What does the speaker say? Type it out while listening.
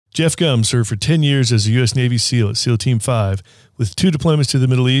Jeff Gum served for 10 years as a U.S. Navy SEAL at SEAL Team 5, with 2 deployments to the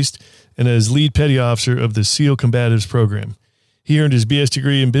Middle East, and as lead petty officer of the SEAL Combatives program. He earned his BS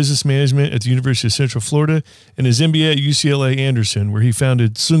degree in business management at the University of Central Florida and his MBA at UCLA Anderson, where he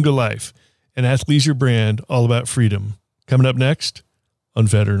founded Sunga Life, an athleisure brand all about freedom. Coming up next on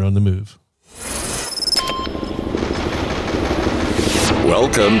Veteran on the Move.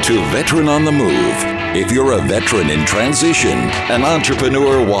 Welcome to Veteran on the Move. If you're a veteran in transition, an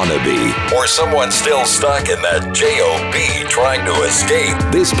entrepreneur wannabe, or someone still stuck in that JOB trying to escape,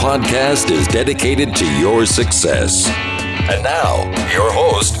 this podcast is dedicated to your success. And now, your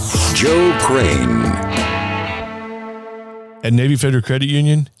host, Joe Crane. At Navy Federal Credit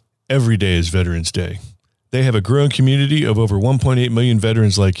Union, every day is Veterans Day. They have a growing community of over 1.8 million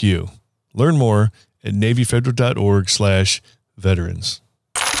veterans like you. Learn more at NavyFederal.org/veterans.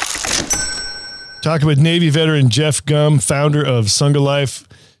 Talking with Navy veteran Jeff Gum, founder of Sunga Life.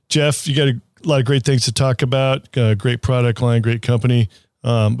 Jeff, you got a lot of great things to talk about. Great product line, great company.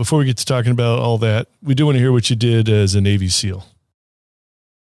 Before we get to talking about all that, we do want to hear what you did as a Navy SEAL.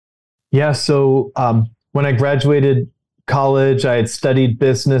 Yeah, so when I graduated college, I had studied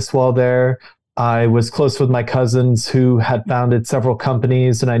business while there. I was close with my cousins who had founded several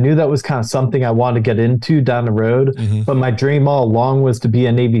companies, and I knew that was kind of something I wanted to get into down the road. Mm-hmm. But my dream all along was to be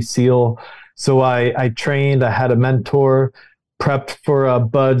a Navy SEAL. So I trained, I had a mentor, prepped for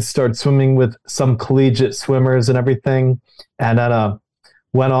BUD/S, started swimming with some collegiate swimmers and everything. And then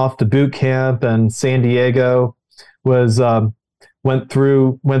went off to boot camp in San Diego, went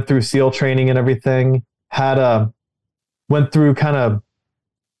through SEAL training and everything, went through kind of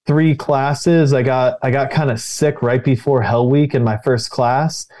 3 classes. I got kind of sick right before Hell Week in my first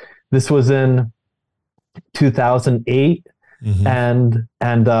class. This was in 2008. Mm-hmm.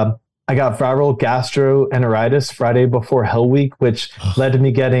 And I got viral gastroenteritis Friday before Hell Week, which led to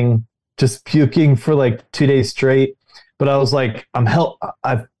me just puking for like 2 days straight. But I was like,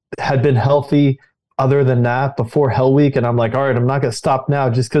 I had been healthy other than that before Hell Week. And I'm like, all right, I'm not going to stop now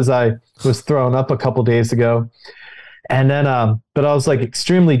just because I was throwing up a couple days ago. And then, but I was like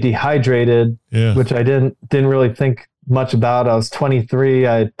extremely dehydrated, which I didn't really think much about. I was 23.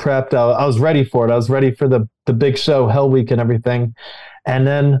 I had prepped. I was ready for it. I was ready for the big show, Hell Week and everything. And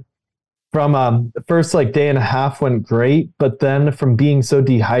then from the first like day and a half went great, but then from being so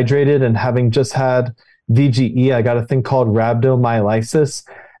dehydrated and having just had VGE, I got a thing called rhabdomyolysis,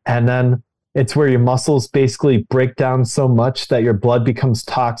 and then it's where your muscles basically break down so much that your blood becomes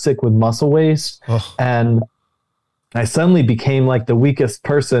toxic with muscle waste. And I suddenly became like the weakest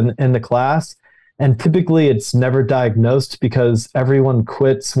person in the class. And typically it's never diagnosed because everyone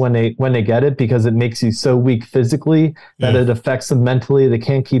quits when they get it, because it makes you so weak physically that it affects them mentally. They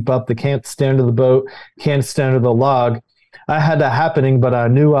can't keep up. They can't stand to the boat, can't stand to the log. I had that happening, but I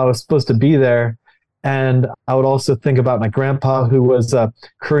knew I was supposed to be there. And I would also think about my grandpa, who was a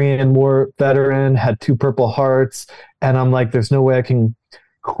Korean War veteran, had 2 Purple Hearts. And I'm like, there's no way I can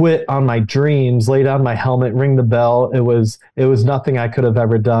quit on my dreams, lay down my helmet, ring the bell. It was nothing I could have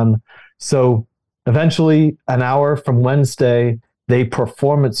ever done. So eventually, an hour from Wednesday, they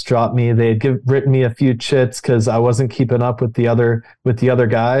performance dropped me. They had written me a few chits because I wasn't keeping up with the other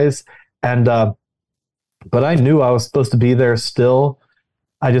guys. And but I knew I was supposed to be there still.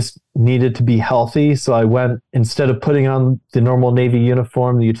 I just needed to be healthy. So I went, instead of putting on the normal Navy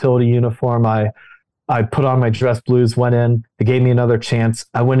uniform, the utility uniform, I put on my dress blues, went in. They gave me another chance.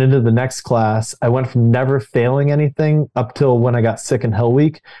 I went into the next class. I went from never failing anything up till when I got sick in Hell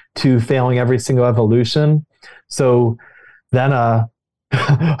Week to failing every single evolution. So then I'm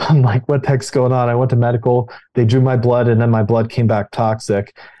like, what the heck's going on? I went to medical. They drew my blood, and then my blood came back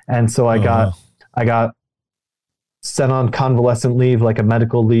toxic. And so I got sent on convalescent leave, like a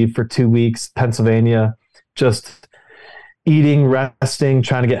medical leave for 2 weeks, Pennsylvania, just eating, resting,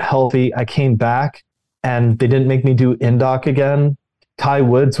 trying to get healthy. I came back and they didn't make me do INDOC again. Ty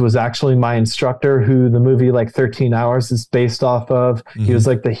Woods was actually my instructor, who the movie like 13 Hours is based off of. Mm-hmm. He was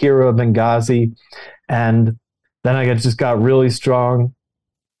like the hero of Benghazi. And then I just got really strong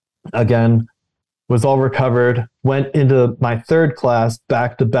again, was all recovered, went into my 3rd class,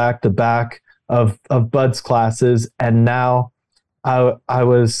 back to back of BUD/S classes. And now I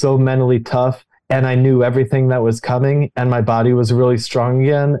was so mentally tough, and I knew everything that was coming, and my body was really strong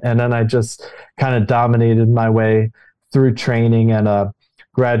again. And then I just kind of dominated my way through training, and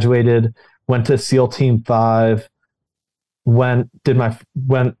graduated, went to SEAL Team 5, trained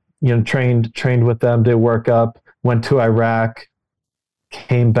with them, did workup, went to Iraq,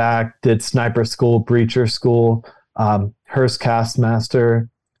 came back, did sniper school, breacher school, Hearst Castmaster,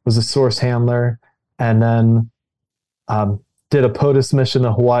 was a source handler, and then did a POTUS mission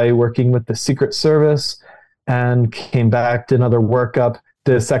to Hawaii working with the Secret Service, and came back, did another workup,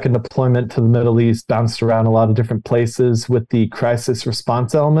 did a second deployment to the Middle East, bounced around a lot of different places with the crisis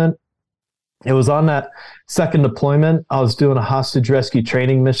response element. It was on that second deployment, I was doing a hostage rescue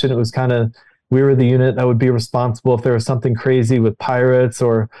training mission. It was kind of, we were the unit that would be responsible if there was something crazy with pirates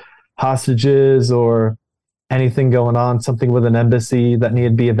or hostages or anything going on, something with an embassy that needed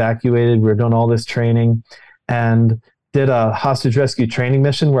to be evacuated. We were doing all this training, and did a hostage rescue training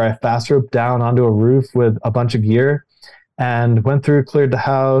mission where I fast roped down onto a roof with a bunch of gear and went through, cleared the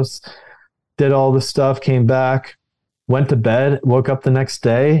house, did all the stuff, came back, went to bed, woke up the next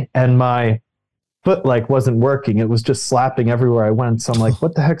day, and my foot wasn't working. It was just slapping everywhere I went. So I'm like,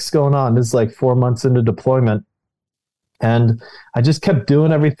 what the heck's going on? This is 4 months into deployment. And I just kept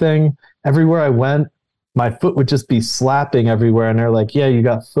doing everything. Everywhere I went, my foot would just be slapping everywhere. And they're like, yeah, you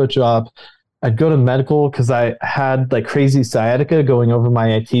got foot drop. I'd go to medical because I had crazy sciatica going over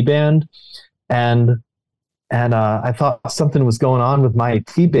my IT band. And I thought something was going on with my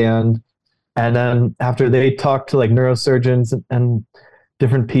IT band. And then after they talked to neurosurgeons and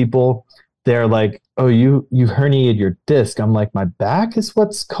different people, they're like, oh, you herniated your disc. I'm like, my back is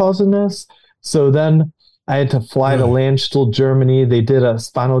what's causing this? So then I had to fly to Landstuhl, Germany. They did a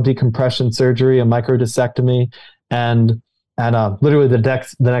spinal decompression surgery, a microdiscectomy. And literally the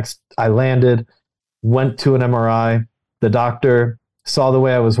next I landed, went to an MRI. The doctor saw the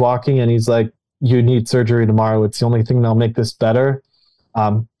way I was walking, and he's like, you need surgery tomorrow. It's the only thing that'll make this better.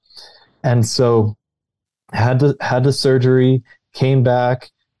 And so had the surgery, came back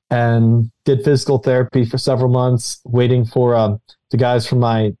and did physical therapy for several months, waiting for the guys from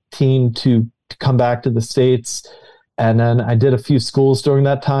my team to come back to the States. And then I did a few schools during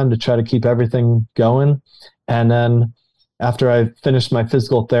that time to try to keep everything going. And then after I finished my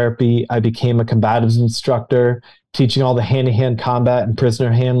physical therapy, I became a combatives instructor, teaching all the hand-to-hand combat and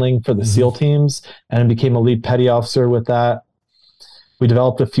prisoner handling for the SEAL teams, and I became a lead petty officer with that. We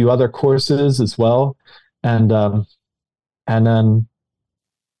developed a few other courses as well. And then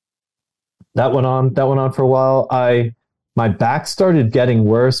that went on for a while. My back started getting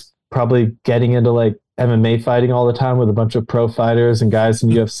worse, probably getting into MMA fighting all the time with a bunch of pro fighters and guys in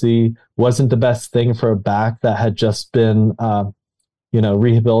UFC. Wasn't the best thing for a back that had just been,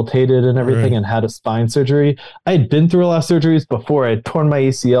 rehabilitated and everything, and had a spine surgery. I had been through a lot of surgeries before. I had torn my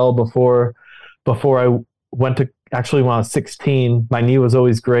ACL before I went to, actually when I was 16, my knee was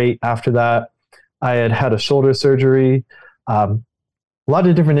always great. After that, I had a shoulder surgery, a lot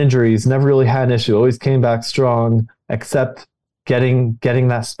of different injuries, never really had an issue, always came back strong, except getting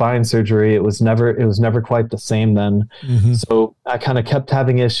that spine surgery. It was never quite the same then. So I kind of kept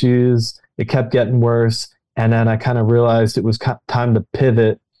having issues. It kept getting worse. And then I kind of realized it was time to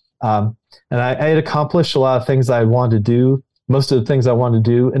pivot. And I had accomplished a lot of things I wanted to do. Most of the things I wanted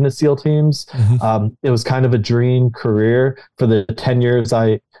to do in the SEAL teams. It was kind of a dream career for the 10 years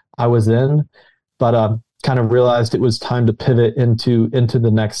I was in, but kind of realized it was time to pivot into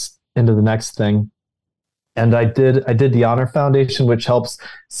the next thing. And I did the Honor Foundation, which helps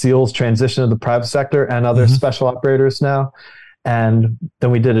SEALs transition to the private sector and other special operators now. And then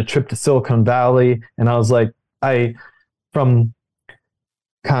we did a trip to Silicon Valley, and I was like, from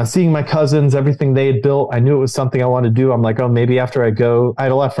kind of seeing my cousins, everything they had built, I knew it was something I wanted to do. I'm like, oh, maybe after I go, I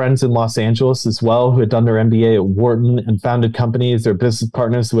had a lot of friends in Los Angeles as well who had done their MBA at Wharton and founded companies. They're business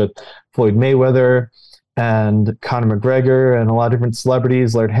partners with Floyd Mayweather and Conor McGregor and a lot of different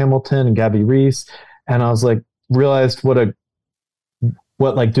celebrities, Laird Hamilton and Gabby Reese. And I was like, realized what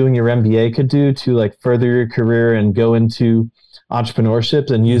doing your MBA could do to further your career and go into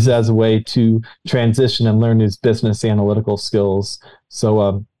entrepreneurship and use it as a way to transition and learn these business analytical skills.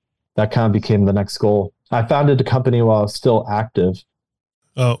 So that kind of became the next goal. I founded a company while I was still active.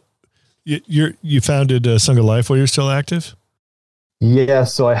 Oh, you founded Sangha Life while you're still active? Yeah.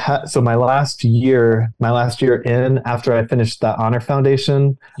 So my last year in, after I finished that Honor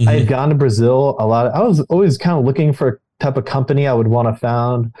Foundation, I had gone to Brazil a lot. I was always kind of looking for a type of company I would want to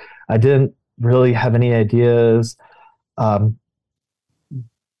found. I didn't really have any ideas. And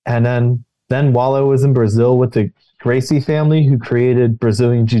then while I was in Brazil with the Gracie family who created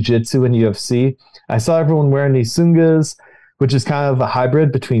Brazilian Jiu-Jitsu and UFC, I saw everyone wearing these sungas, which is kind of a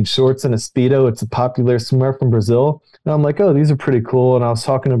hybrid between shorts and a Speedo. It's a popular swimwear from Brazil. And I'm like, oh, these are pretty cool. And I was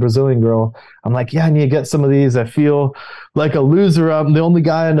talking to a Brazilian girl. I'm like, yeah, I need to get some of these. I feel like a loser. I'm the only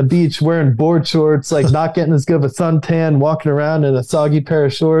guy on the beach wearing board shorts, not getting as good of a suntan, walking around in a soggy pair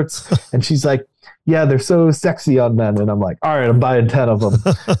of shorts. And she's like, yeah, they're so sexy on men. And I'm like, all right, I'm buying 10 of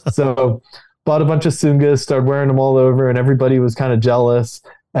them. So bought a bunch of sungas, started wearing them all over, and everybody was kind of jealous.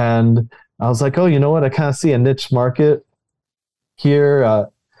 And I was like, oh, you know what? I kind of see a niche market here.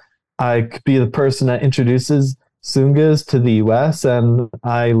 I could be the person that introduces Sungas to the US, and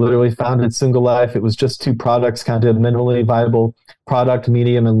I literally founded Sunga Life. It was just 2 products, kind of a minimally viable product,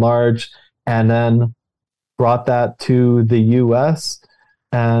 medium and large, and then brought that to the US,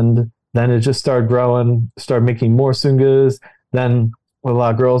 and then it just started growing, started making more Sungas. Then a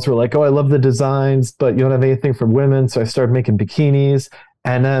lot of girls were like, oh, I love the designs, but you don't have anything for women. So I started making bikinis.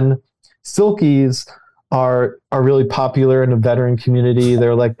 And then silkies are really popular in the veteran community.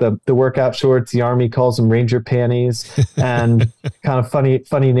 They're like the workout shorts. The Army calls them Ranger panties, and kind of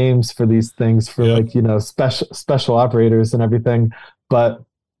funny names for these things for like, you know, special operators and everything. But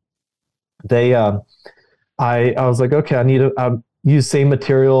they, I was like, okay, I need to use same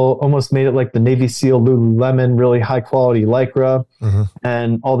material, almost made it like the Navy SEAL Lululemon, really high quality Lycra,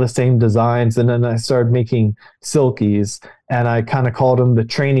 and all the same designs. And then I started making silkies, and I kind of called them the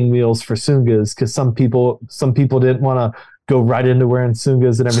training wheels for Sungas, because some people didn't want to go right into wearing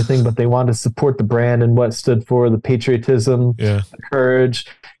Sungas and everything, but they wanted to support the brand and what it stood for, the patriotism, the courage,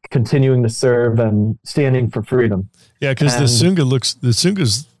 continuing to serve, and standing for freedom. Yeah, because the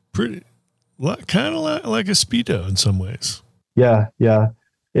Sunga's pretty, kind of like a Speedo in some ways. Yeah.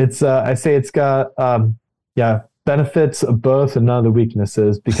 It's I say it's got benefits of both and none of the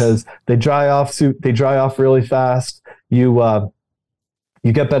weaknesses, because they dry off really fast. You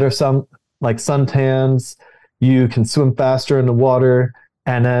get better suntans, you can swim faster in the water,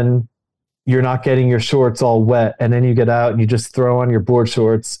 and then you're not getting your shorts all wet, and then you get out and you just throw on your board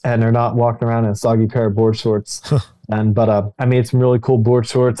shorts, and they're not walking around in a soggy pair of board shorts. But I made some really cool board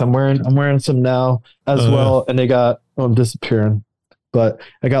shorts. I'm wearing some now as well, and they got, I'm disappearing, but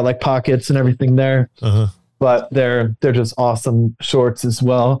I got like pockets and everything there. But they're just awesome shorts as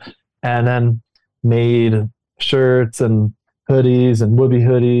well. And then made shirts and hoodies and Whoopie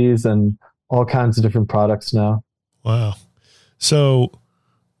hoodies and all kinds of different products now. Wow. So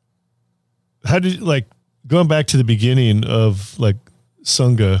how did, like, going back to the beginning of like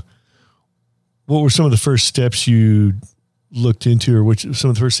Sunga, what were some of the first steps you looked into, or some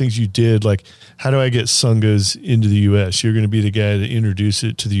of the first things you did? Like, how do I get Sungas into the US? You're going to be the guy to introduce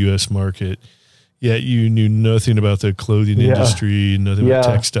it to the US market. Yet you knew nothing about the clothing industry, nothing about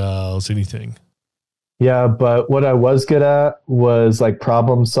textiles, anything. Yeah, but what I was good at was like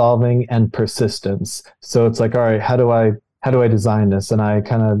problem solving and persistence. So it's like, all right, how do I design this? And I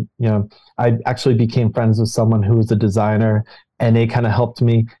kind of, I actually became friends with someone who was a designer, and they kind of helped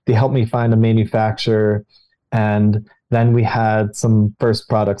me. They helped me find a manufacturer, and then we had some first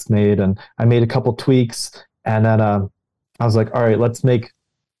products made, and I made a couple tweaks, and then I was like, all right, let's make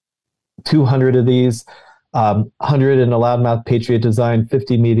 200 of these, 100 in a loudmouth Patriot design,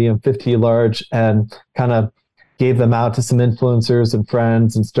 50 medium, 50 large, and kind of gave them out to some influencers and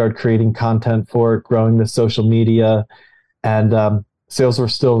friends and started creating content for it, growing the social media. And sales were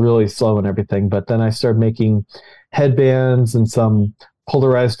still really slow and everything. But then I started making headbands and some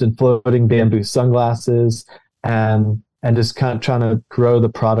polarized and floating bamboo sunglasses, and just kind of trying to grow the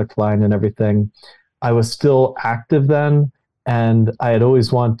product line and everything. I was still active then, and I had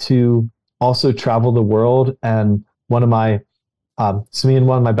always wanted to also travel the world. And one of my, me and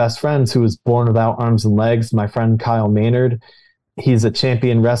one of my best friends who was born without arms and legs, my friend Kyle Maynard, he's a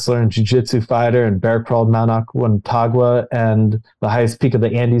champion wrestler and jiu-jitsu fighter, and bear crawled Mount Aconcagua and the highest peak of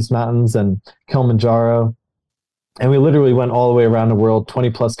the Andes Mountains and Kilimanjaro. And we literally went all the way around the world, 20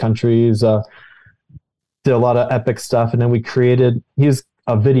 plus countries, did a lot of epic stuff. And then he's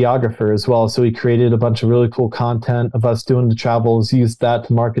a videographer as well. So he created a bunch of really cool content of us doing the travels, used that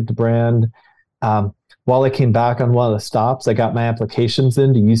to market the brand. While I came back on one of the stops, I got my applications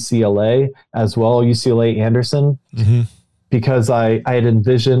into UCLA as well, UCLA Anderson, because I had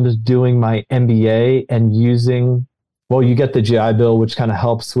envisioned doing my MBA and using, you get the GI Bill, which kind of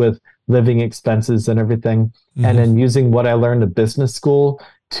helps with living expenses and everything. And then using what I learned at business school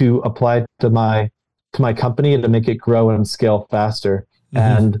to apply to my company and to make it grow and scale faster.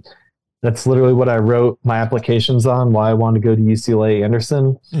 And that's literally what I wrote my applications on, why I wanted to go to UCLA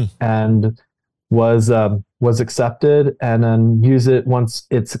Anderson, and was accepted. And then use it once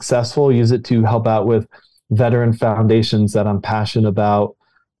it's successful, use it to help out with veteran foundations that I'm passionate about.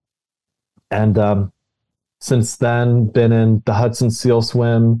 And since then, been in the Hudson Seal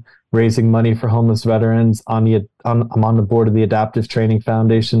Swim, raising money for homeless veterans. I'm on the board of the Adaptive Training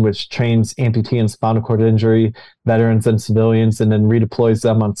Foundation, which trains amputee and spinal cord injury veterans and civilians, and then redeploys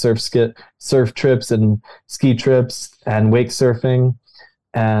them on surf trips and ski trips and wake surfing,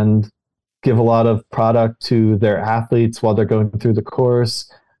 and give a lot of product to their athletes while they're going through the course.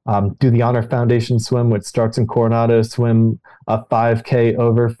 do the Honor Foundation swim, which starts in Coronado, swim a 5K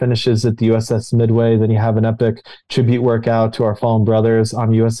over, finishes at the USS Midway. Then you have an epic tribute workout to our fallen brothers on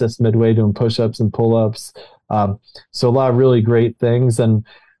USS Midway doing push-ups and pull-ups. So a lot of really great things. And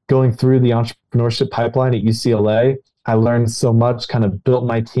going through the entrepreneurship pipeline at UCLA, I learned so much, kind of built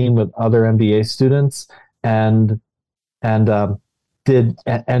my team with other MBA students, and Single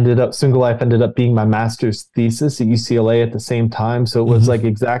Life ended up being my master's thesis at UCLA at the same time. So it was like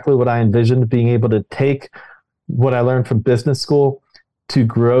exactly what I envisioned, being able to take what I learned from business school to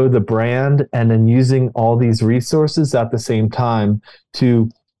grow the brand, and then using all these resources at the same time to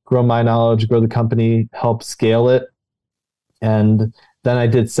grow my knowledge, grow the company, help scale it. And then I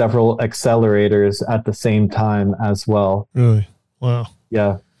did several accelerators at the same time as well. Really? Wow.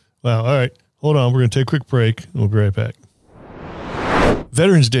 Yeah. Wow. All right. Hold on. We're going to take a quick break. We'll be right back.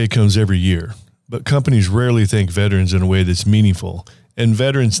 Veterans Day comes every year, but companies rarely thank veterans in a way that's meaningful, and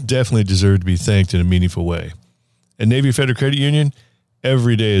veterans definitely deserve to be thanked in a meaningful way. At Navy Federal Credit Union,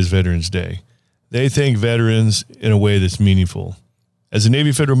 every day is Veterans Day. They thank veterans in a way that's meaningful. As a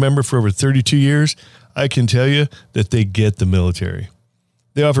Navy Federal member for over 32 years, I can tell you that they get the military.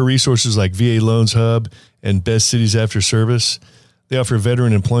 They offer resources like VA Loans Hub and Best Cities After Service. They offer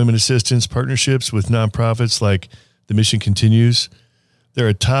veteran employment assistance partnerships with nonprofits like The Mission Continues. They're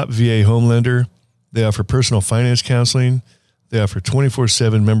a top VA home lender. They offer personal finance counseling. They offer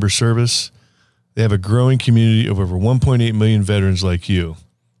 24/7 member service. They have a growing community of over 1.8 million veterans like you.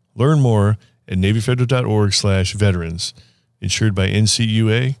 Learn more at NavyFederal.org/veterans. Insured by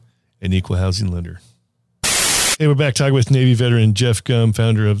NCUA, an equal housing lender. Hey, we're back talking with Navy veteran Jeff Gum,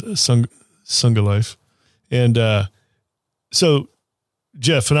 founder of Single Life. And so,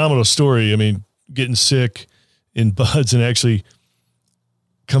 Jeff, phenomenal story. I mean, getting sick in buds and actually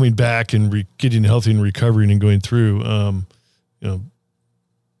coming back and getting healthy and recovering and going through. I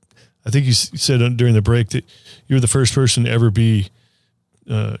think you said during the break that you were the first person to ever be,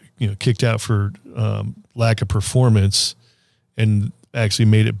 kicked out for lack of performance, and actually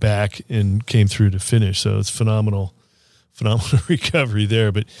made it back and came through to finish. So it's phenomenal recovery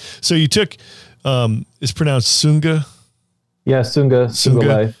there. But so you took, it's pronounced Sunga. Yeah. Sunga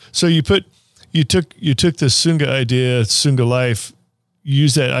Life. So you took the Sunga idea, Sunga Life,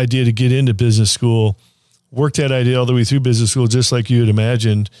 used that idea to get into business school, worked that idea all the way through business school, just like you had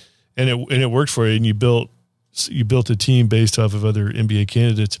imagined. And it worked for you. And you built a team based off of other MBA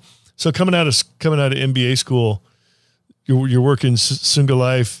candidates. So coming out of MBA school, you're working Single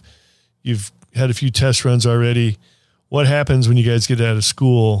Life. You've had a few test runs already. What happens when you guys get out of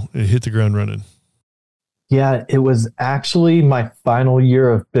school and hit the ground running? Yeah, it was actually my final year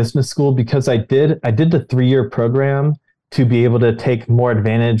of business school, because I did the 3-year program to be able to take more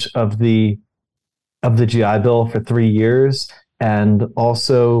advantage of the GI Bill for 3 years, and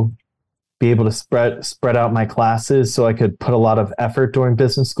also be able to spread out my classes so I could put a lot of effort during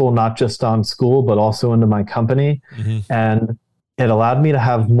business school, not just on school, but also into my company. And it allowed me to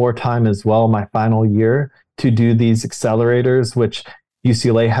have more time as well, my final year, to do these accelerators, which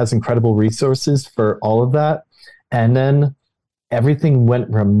UCLA has incredible resources for all of that. And then everything went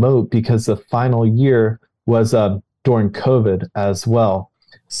remote because the final year was during COVID as well.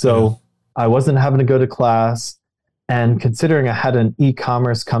 So I wasn't having to go to class, and considering I had an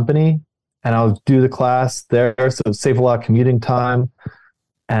e-commerce company, and I would do the class there, so it would save a lot of commuting time,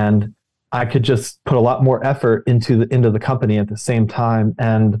 and I could just put a lot more effort into the company at the same time.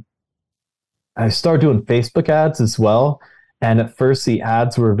 And I started doing Facebook ads as well. And at first the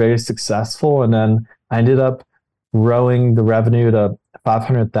ads were very successful, and then I ended up growing the revenue to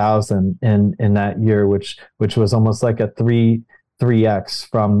 $500,000 in that year, which was almost like a 3x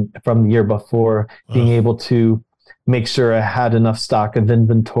from the year before. Wow. Being able to make sure I had enough stock of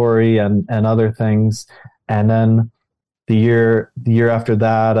inventory and other things. And then the year after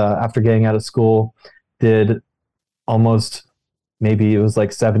that, after getting out of school, did almost, maybe it was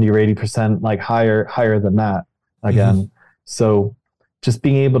like 70 or 80%, like higher than that again. So just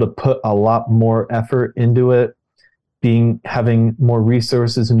being able to put a lot more effort into it, having more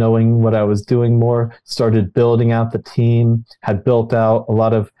resources, knowing what I was doing more, started building out the team, had built out a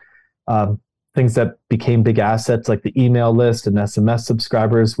lot of things that became big assets, like the email list and SMS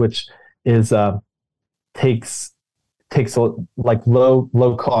subscribers, which is takes like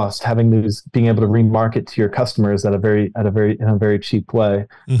low cost, having those, being able to remarket to your customers in a very cheap way.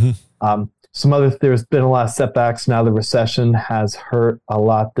 There's been a lot of setbacks. Now the recession has hurt a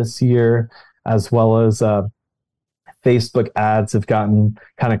lot this year, as well as Facebook ads have gotten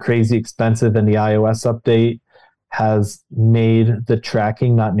kind of crazy expensive, and the iOS update has made the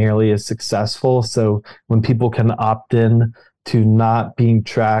tracking not nearly as successful. So when people can opt in not being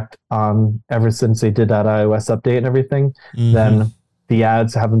tracked ever since they did that iOS update and everything, then the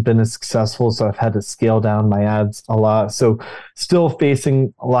ads haven't been as successful. So I've had to scale down my ads a lot. So still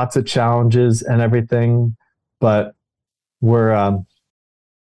facing lots of challenges and everything, but we're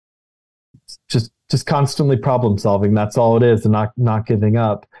just constantly problem solving. That's all it is, and not giving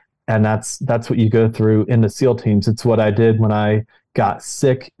up. And that's what you go through in the SEAL teams. It's what I did when I got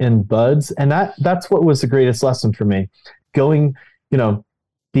sick in buds. And that's what was the greatest lesson for me. Going,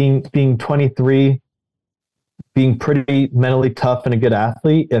 being 23, being pretty mentally tough and a good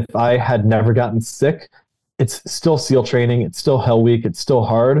athlete. If I had never gotten sick, it's still SEAL training. It's still Hell Week. It's still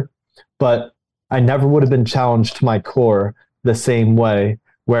hard, but I never would have been challenged to my core the same way,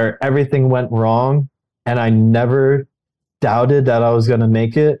 where everything went wrong and I never doubted that I was going to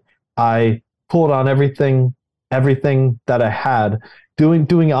make it. I pulled on everything that I had.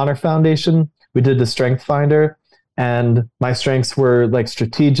 Doing Honor Foundation, we did the Strength Finder, and my strengths were like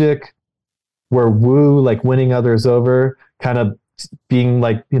strategic, were woo, like winning others over, kind of being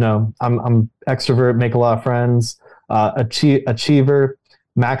like, I'm extrovert, make a lot of friends, achiever,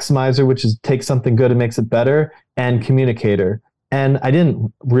 maximizer, which is take something good and makes it better, and communicator. And I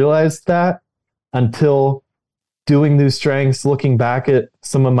didn't realize that until doing these strengths, looking back at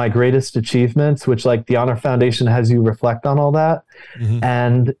some of my greatest achievements, which like the Honor Foundation has you reflect on all that.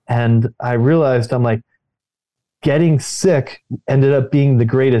 And I realized, I'm like, getting sick ended up being the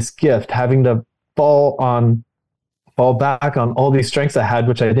greatest gift, having to fall back on all these strengths I had,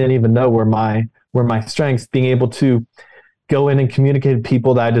 which I didn't even know were my strengths, being able to go in and communicate to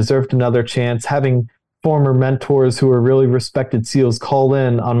people that I deserved another chance, having former mentors who are really respected SEALs call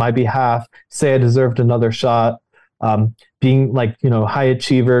in on my behalf, say I deserved another shot, being like, high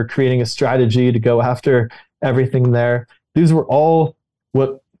achiever, creating a strategy to go after everything there. These were all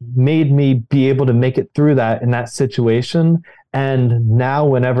what made me be able to make it through that in that situation. And now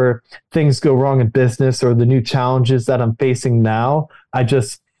whenever things go wrong in business or the new challenges that I'm facing now, I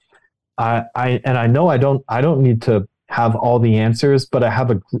know I don't need to have all the answers, but I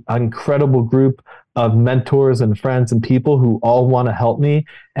have an incredible group of mentors and friends and people who all want to help me,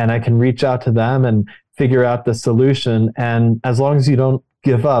 and I can reach out to them and figure out the solution. And as long as you don't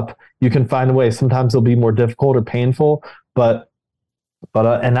give up, you can find a way. Sometimes it'll be more difficult or painful, but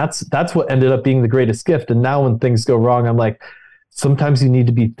and that's what ended up being the greatest gift. And now when things go wrong, I'm like, sometimes you need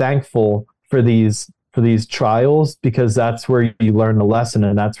to be thankful for these trials, because that's where you learn the lesson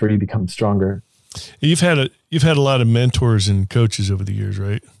and that's where you become stronger. You've had a lot of mentors and coaches over the years,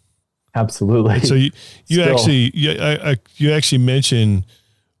 right? Absolutely. So you actually mentioned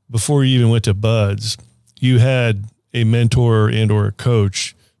before you even went to Buds, you had a mentor and or a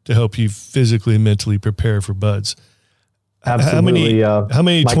coach to help you physically and mentally prepare for Buds. Absolutely. How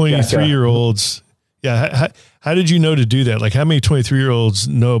many 23-year-olds? Yeah. How did you know to do that? Like, how many 23-year-olds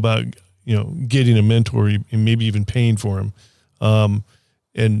know about, getting a mentor and maybe even paying for him?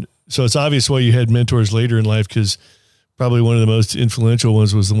 And so it's obvious why you had mentors later in life, because probably one of the most influential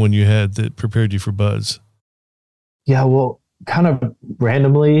ones was the one you had that prepared you for Buds. Yeah. Well, kind of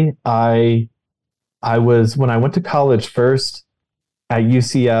randomly, I was, when I went to college first at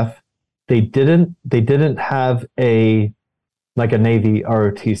UCF, they didn't have a Navy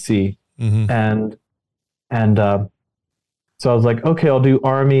ROTC. And so I was like, okay, I'll do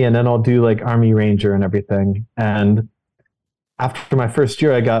Army, and then I'll do like Army Ranger and everything. And after my first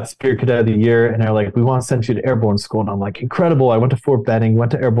year, I got Spirit Cadet of the Year, and they're like, we want to send you to airborne school. And I'm like, incredible. I went to Fort Benning,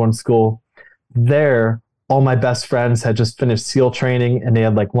 went to airborne school. There, all my best friends had just finished SEAL training, and they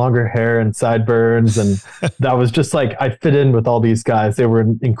had like longer hair and sideburns. And that was just like, I fit in with all these guys. They were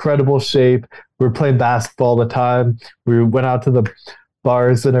in incredible shape. We were playing basketball all the time. We went out to the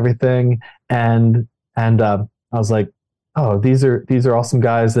bars and everything. And I was like, oh, these are awesome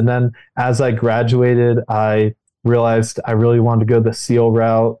guys. And then as I graduated, I realized I really wanted to go the SEAL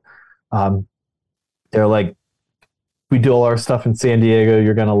route. They're like, we do all our stuff in San Diego.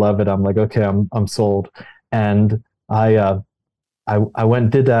 You're going to love it. I'm like, okay, I'm sold. And I went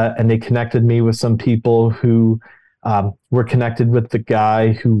and did that, and they connected me with some people who were connected with the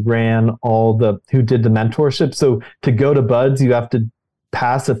guy who who did the mentorship. So to go to Buds, you have to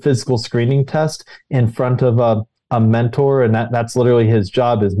pass a physical screening test in front of a mentor. And that's literally his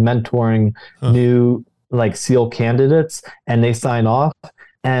job, is mentoring new like SEAL candidates, and they sign off.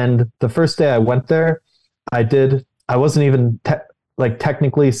 And the first day I went there, I wasn't even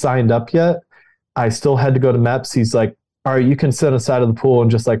technically signed up yet. I still had to go to MEPS. He's like, all right, you can sit on the side of the pool and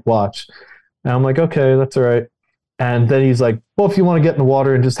just like watch. And I'm like, okay, that's all right. And then he's like, well, if you want to get in the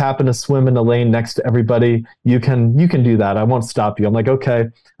water and just happen to swim in the lane next to everybody, you can do that. I won't stop you. I'm like, okay.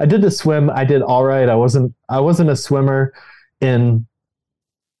 I did the swim. I did all right. I wasn't a swimmer.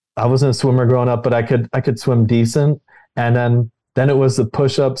 I wasn't a swimmer growing up, but I could swim decent. And then it was the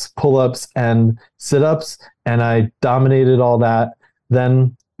push-ups, pull-ups, and sit-ups, and I dominated all that.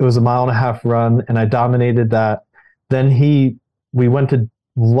 Then it was a 1.5 mile run, and I dominated that. Then we went to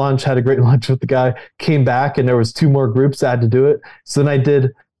lunch, had a great lunch with the guy, came back, and there was 2 more groups that had to do it. So then I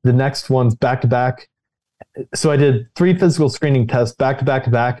did the next ones back to back. So I did 3 physical screening tests back to back to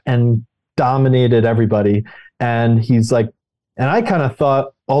back and dominated everybody. And he's like, and I kind of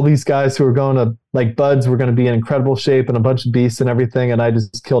thought all these guys who were going to like buds were going to be in incredible shape and a bunch of beasts and everything. And I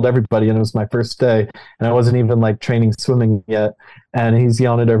just killed everybody. And it was my first day. And I wasn't even like training swimming yet. And he's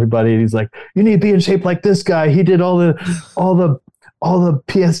yelling at everybody. He's like, you need to be in shape like this guy. He did all the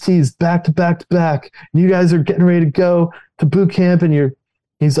PSTs back to back to back. You guys are getting ready to go to boot camp and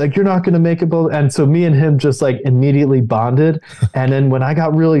he's like, you're not going to make it. And so me and him just like immediately bonded. And then when I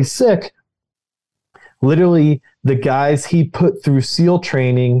got really sick, literally the guys he put through SEAL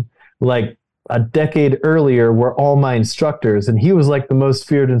training like a decade earlier were all my instructors. And he was like the most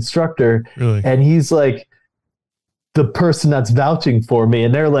feared instructor. Really? And he's like the person that's vouching for me.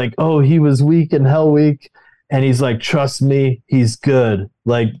 And they're like, oh, he was weak in Hell Week. And he's like, trust me, he's good.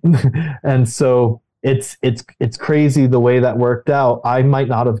 Like, and so it's crazy the way that worked out. I might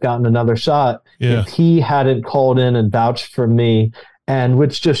not have gotten another shot if he hadn't called in and vouched for me. And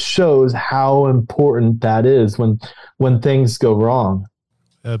which just shows how important that is when things go wrong.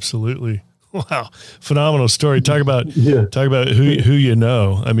 Absolutely. Wow. Phenomenal story. Talk about who you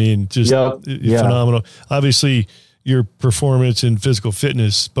know. I mean, just phenomenal. Obviously your performance and physical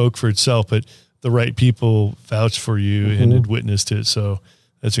fitness spoke for itself, but the right people vouched for you and had witnessed it. So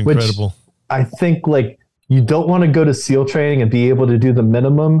that's incredible. Which I think like you don't want to go to SEAL training and be able to do the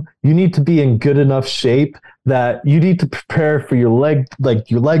minimum. You need to be in good enough shape that you need to prepare for your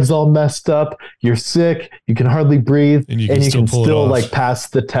legs all messed up. You're sick. You can hardly breathe, and you can still like pass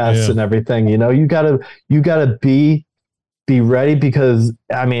the tests and everything. You know, you gotta be ready because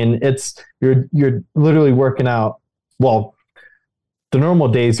I mean, you're literally working out. Well, the normal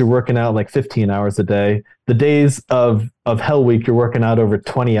days you're working out like 15 hours a day. The days of Hell Week, you're working out over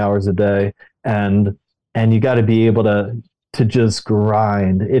 20 hours a day, and you got to be able to just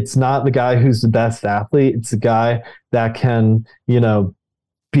grind. It's not the guy who's the best athlete. It's the guy that can, you know,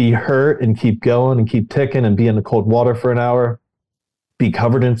 be hurt and keep going and keep ticking and be in the cold water for an hour, be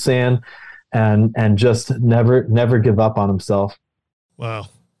covered in sand, and just never give up on himself. Wow.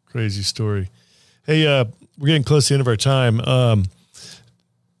 Crazy story. Hey, we're getting close to the end of our time.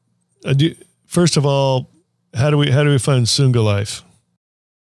 First of all, how do we find Soonga Life?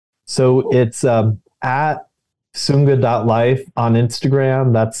 So it's at Soonga.life on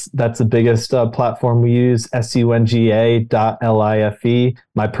Instagram. That's the biggest platform we use. SUNGA.LIFE.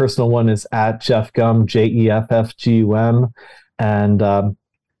 My personal one is at Jeff Gum, JEFFGUM, and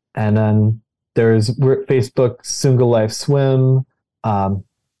then we're at Facebook Soonga Life Swim, and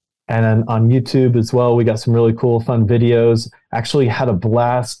then on YouTube as well. We got some really cool, fun videos. Actually had a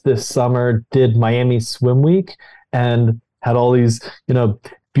blast this summer. Did Miami Swim Week and had all these, you know,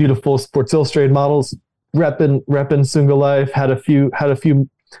 beautiful Sports Illustrated models repping Soonga Life. Had a few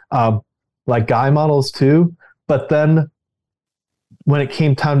like guy models too. But then when it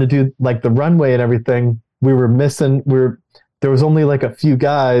came time to do like the runway and everything, there was only like a few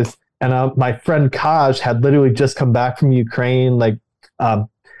guys, and my friend Kaj had literally just come back from Ukraine, like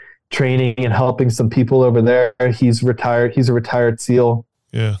training and helping some people over there. He's retired. He's a retired SEAL.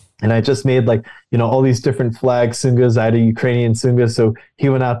 Yeah. And I just made like, you know, all these different flag Soongas. I had a Ukrainian Soonga. So he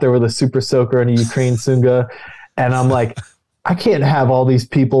went out there with a super soaker and a Ukraine Soonga. And I'm like, I can't have all these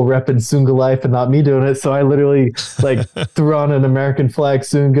people repping Soonga Life and not me doing it. So I literally like threw on an American flag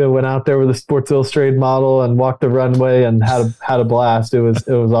Soonga, went out there with a Sports Illustrated model and walked the runway and had a blast. It was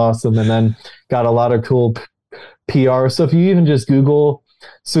awesome. And then got a lot of cool PR. So if you even just Google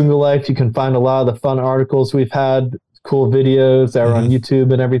Soonga Life, you can find a lot of the fun articles we've had, cool videos that are on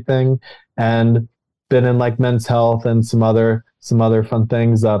YouTube and everything, and been in like Men's Health and some other fun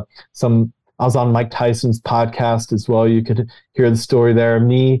things. I was on Mike Tyson's podcast as well. You could hear the story there.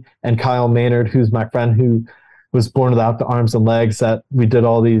 Me and Kyle Maynard, who's my friend who was born without the arms and legs, that we did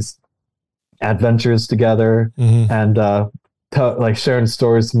all these adventures together and like sharing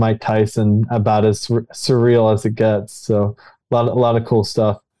stories with Mike Tyson about as surreal as it gets. So a lot of cool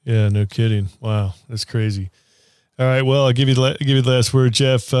stuff. Yeah, no kidding. Wow, that's crazy. All right, well, I'll give you the last word,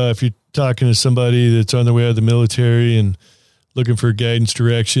 Jeff. If you're talking to somebody that's on their way out of the military and looking for guidance,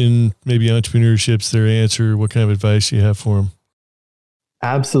 direction, maybe entrepreneurship's their answer, what kind of advice do you have for them?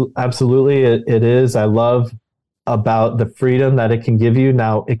 Absolutely, it is. I love about the freedom that it can give you.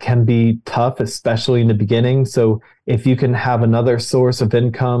 Now, it can be tough, especially in the beginning. So if you can have another source of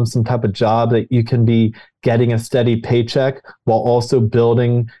income, some type of job that you can be getting a steady paycheck while also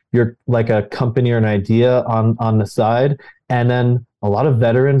building your like a company or an idea on the side. And then a lot of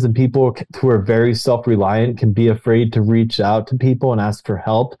veterans and people who are very self-reliant can be afraid to reach out to people and ask for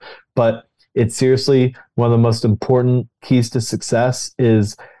help. But it's seriously one of the most important keys to success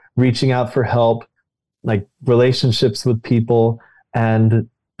is reaching out for help, like relationships with people, and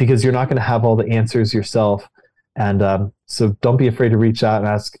because you're not going to have all the answers yourself. And so don't be afraid to reach out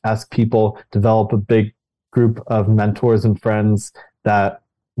and ask people, develop a big group of mentors and friends that,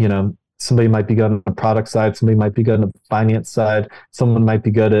 you know, somebody might be good on the product side, somebody might be good on the finance side, someone might be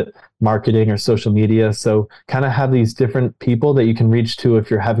good at marketing or social media. So kind of have these different people that you can reach to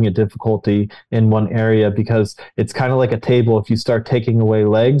if you're having a difficulty in one area, because it's kind of like a table. If you start taking away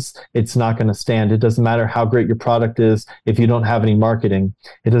legs, it's not going to stand. It doesn't matter how great your product is if you don't have any marketing.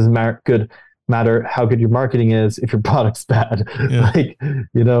 It doesn't matter how good your marketing is if your product's bad. Yeah. Like,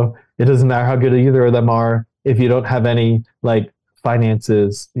 you know, it doesn't matter how good either of them are if you don't have any like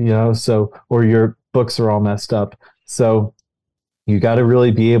finances, you know, so, or your books are all messed up. So you got to really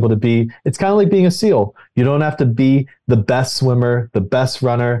be able to it's kind of like being a SEAL. You don't have to be the best swimmer, the best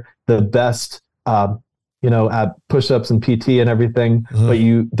runner, the best, you know, at push-ups and PT and everything, but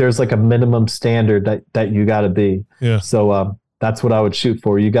there's like a minimum standard that you got to be. Yeah. So, that's what I would shoot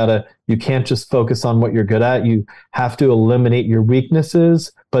for. You can't just focus on what you're good at. You have to eliminate your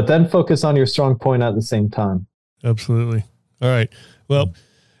weaknesses, but then focus on your strong point at the same time. Absolutely. All right. Well,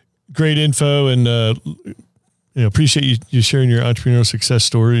 great info, and appreciate you sharing your entrepreneurial success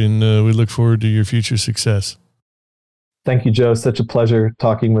story, and we look forward to your future success. Thank you, Joe. Such a pleasure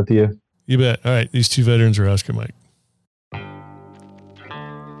talking with you. You bet. All right. These two veterans are Oscar Mike.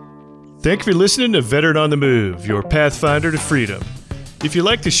 Thank you for listening to Veteran on the Move, your pathfinder to freedom. If you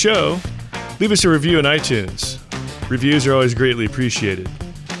like the show, leave us a review on iTunes. Reviews are always greatly appreciated.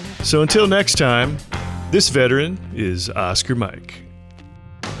 So until next time, this veteran is Oscar Mike.